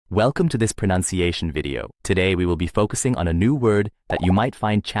Welcome to this pronunciation video. Today we will be focusing on a new word that you might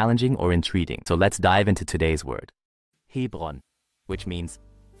find challenging or intriguing. So let's dive into today's word. Hebron, which means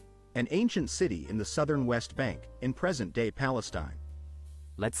an ancient city in the southern West Bank in present-day Palestine.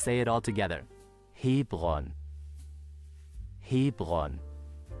 Let's say it all together. Hebron. Hebron.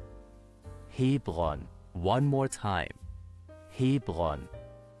 Hebron. One more time. Hebron.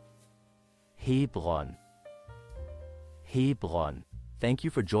 Hebron. Hebron. Thank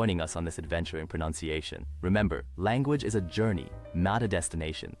you for joining us on this adventure in pronunciation. Remember, language is a journey, not a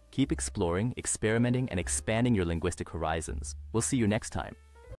destination. Keep exploring, experimenting, and expanding your linguistic horizons. We'll see you next time.